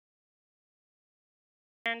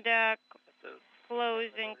And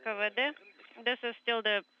closing КВД. This is still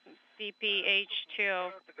the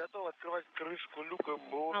PPH2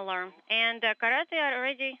 alarm. And Karate are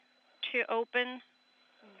ready to open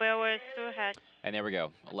BOSU hatch. And there we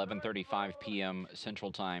go, 11:35 p.m.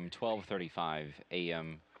 Central Time, 12:35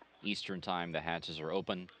 a.m. Eastern Time. The hatches are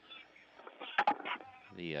open.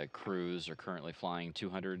 The crews are currently flying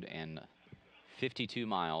 252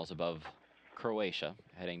 miles above Croatia,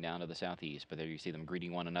 heading down to the southeast. But there you see them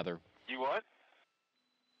greeting one another. You what?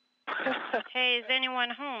 Hey, is anyone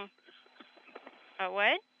home?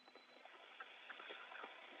 What?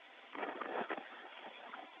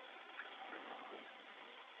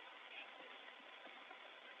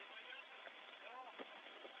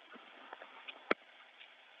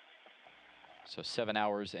 So 7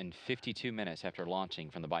 hours and 52 minutes after launching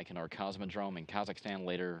from the Baikonur Cosmodrome in Kazakhstan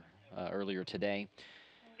earlier today.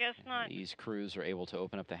 Guess not. These crews are able to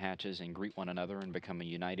open up the hatches and greet one another and become a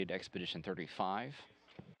united Expedition 35.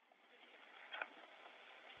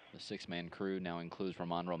 The 6-man crew now includes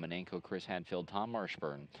Roman Romanenko, Chris Hadfield, Tom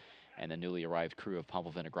Marshburn, and the newly arrived crew of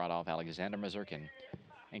Pavel Vinogradov, Alexander Mazurkin,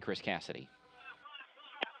 and Chris Cassidy.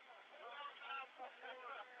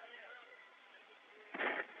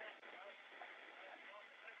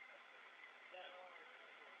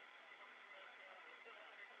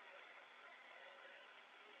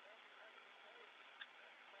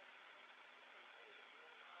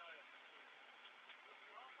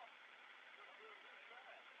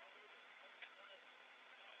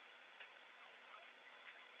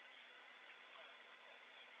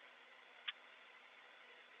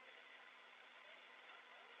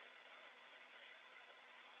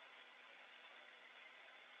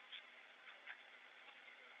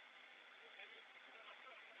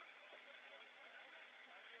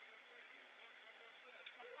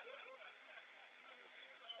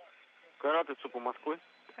 Karate ЦУПа Москвы.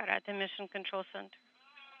 Karate Mission Control Center.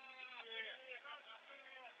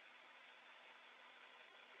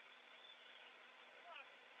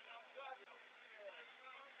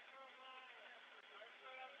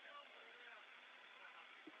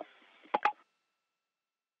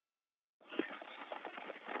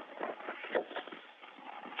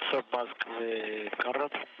 ЦУП Москвы,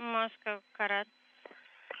 Карат. Moscow, Karat.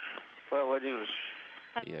 Павел Владимирович.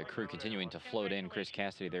 The crew continuing to float in. Chris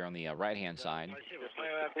Cassidy there on the right-hand side.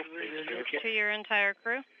 To your entire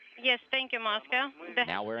crew. Yes, thank you, Moscow.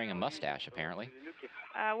 Now wearing a mustache, apparently.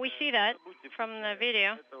 We see that from the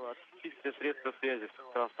video.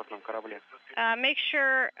 Make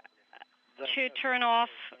sure to turn off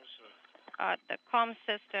the comm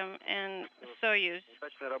system and Soyuz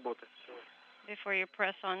before you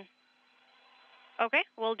press on. Okay,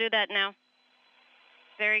 we'll do that now.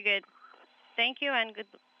 Very good. Thank you and good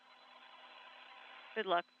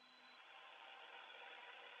luck.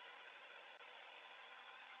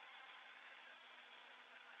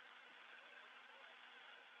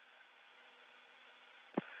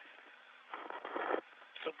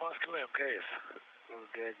 ЦУП Москвы, МКС.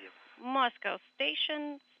 Moscow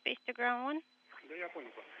Station, Space to Ground 1.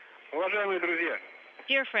 Уважаемые друзья.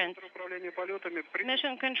 Dear friends,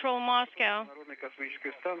 Mission Control Moscow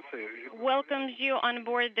welcomes you on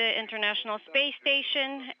board the International Space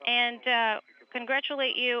Station and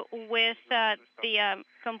congratulate you with the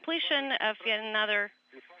completion of yet another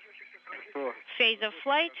phase of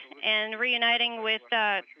flight and reuniting with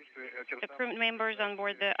the crew members on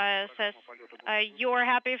board the ISS. Your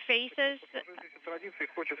happy faces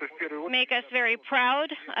make us very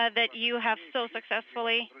proud that you have so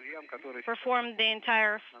successfully performed the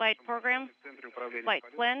entire flight program, flight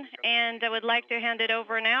plan, and I would like to hand it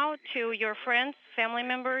over now to your friends, family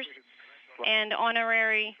members, and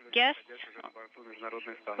honorary guests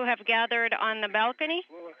who have gathered on the balcony.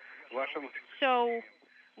 So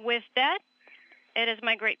with that, it is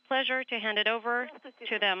my great pleasure to hand it over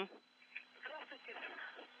to them.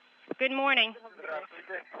 Good morning.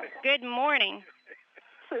 Good morning.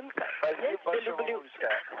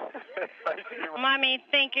 Mommy,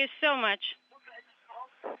 thank you so much.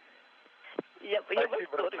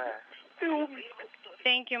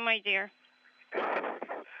 Thank you, my dear.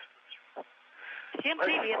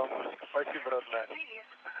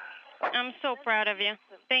 I'm so proud of you.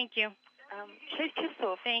 Thank you.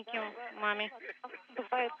 Thank you, Mommy.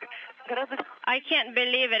 I can't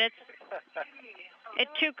believe it. It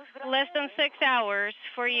took less than 6 hours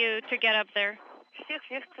for you to get up there.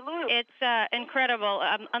 It's incredible,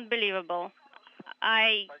 unbelievable.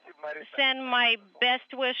 I send my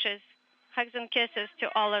best wishes, hugs and kisses to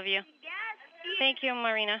all of you. Thank you,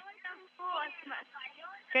 Marina.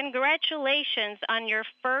 Congratulations on your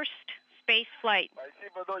first space flight.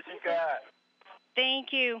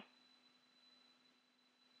 Thank you.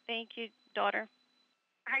 Thank you, daughter.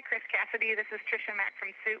 Hi, Chris Cassidy. This is Trisha Mack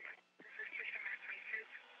from Soup.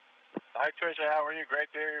 Hi, Trisha. How are you?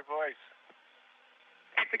 Great to hear your voice.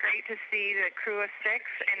 It's great to see the crew of 6,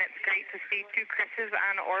 and it's great to see 2 Chris's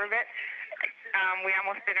on orbit. We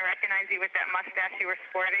almost didn't recognize you with that mustache you were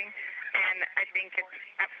sporting, and I think it's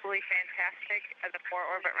absolutely fantastic. The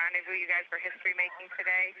 4-orbit rendezvous you guys were history making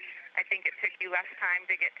today. I think it took you less time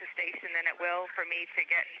to get to station than it will for me to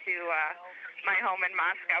get to my home in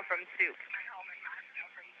Moscow from Soup.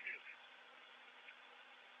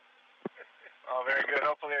 Oh, very good.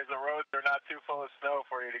 Hopefully the roads are not too full of snow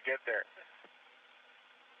for you to get there.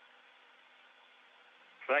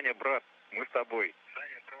 Саня, брат, мы с тобой.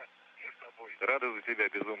 Рада за тебя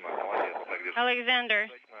безумно. Молодец. Alexander,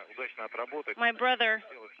 Удачно отработать. my brother,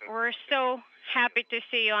 we're so happy to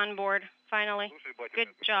see you on board, finally. Good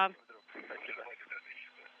job.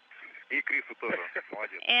 И Крису тоже.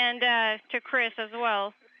 Молодец. And to Chris as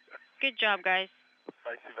well. Good job, guys.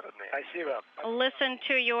 Спасибо, родные. Спасибо. Listen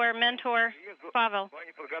to your mentor, Pavel.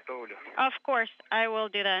 Плане подготовлю. Of course, I will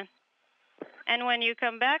do that. And when you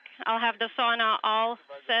come back, I'll have the sauna all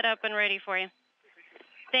set up and ready for you.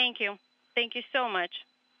 Thank you. Thank you so much.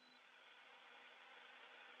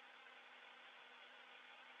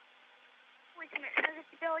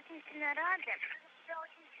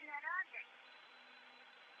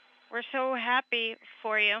 We're so happy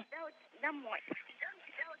for you.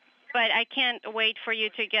 But I can't wait for you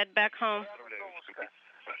to get back home.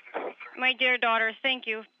 My dear daughter, thank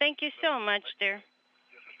you. Thank you so much, dear.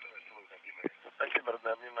 Спасибо,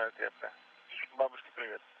 родная. Обнимаю крепко. Бабушке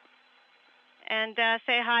привет. And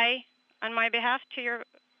say hi on my behalf to your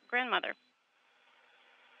grandmother.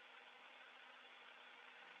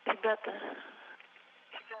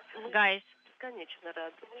 Guys,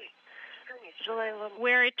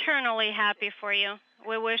 we're eternally happy for you.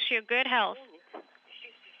 We wish you good health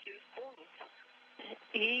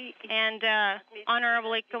and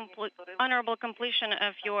honorable completion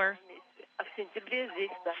of your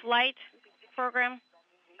flight program.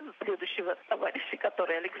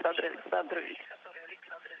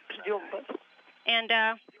 And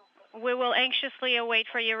we will anxiously await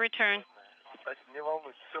for your return.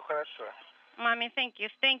 Mommy, thank you.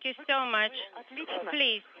 Thank you so much.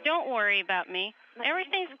 Please, don't worry about me.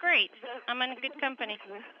 Everything's great. I'm in good company.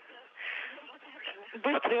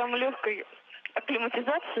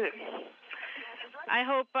 I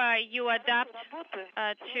hope you adapt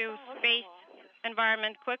to space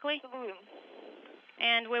environment quickly.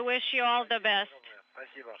 And we wish you all the best.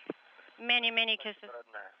 Many, many kisses.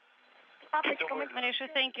 Marisha,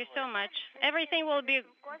 thank you so much. Everything will be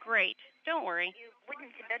great. Don't worry.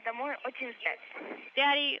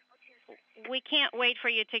 Daddy, we can't wait for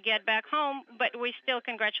you to get back home, but we still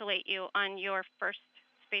congratulate you on your first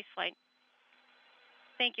space flight.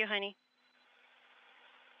 Thank you, honey.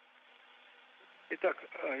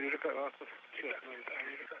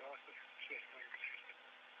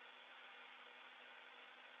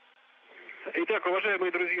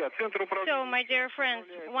 So, my dear friends,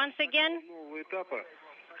 once again,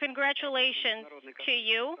 congratulations to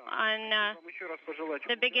you on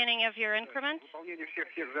the beginning of your increment,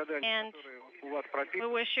 and we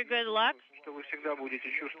wish you good luck.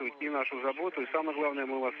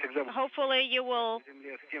 Hopefully you will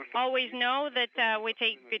always know that we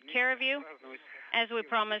take good care of you, as we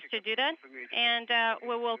promised to do that, and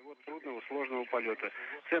we will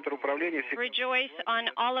rejoice on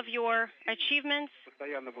all of your achievements,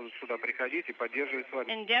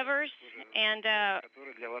 endeavors, and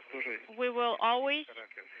we will always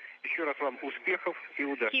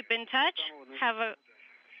keep in touch, have a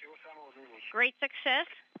great success,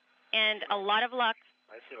 and a lot of luck.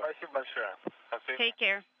 Take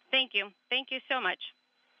care. Thank you. Thank you so much.